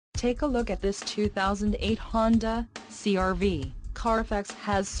take a look at this 2008 Honda CR-V. Carfax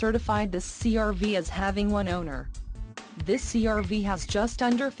has certified this CR-V as having one owner. This CR-V has just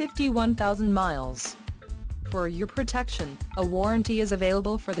under 51,000 miles. For your protection, a warranty is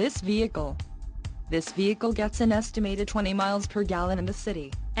available for this vehicle. This vehicle gets an estimated 20 miles per gallon in the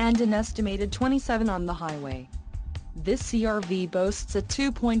city, and an estimated 27 on the highway. This CR-V boasts a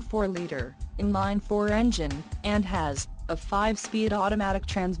 2.4-liter, inline-4 engine, and has a 5-speed automatic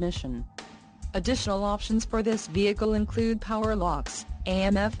transmission. Additional options for this vehicle include power locks,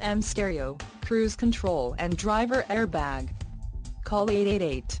 AM/FM stereo, cruise control and driver airbag. Call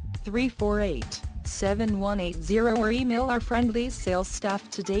 888-348-7180 or email our friendly sales staff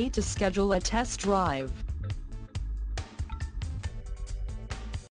today to schedule a test drive.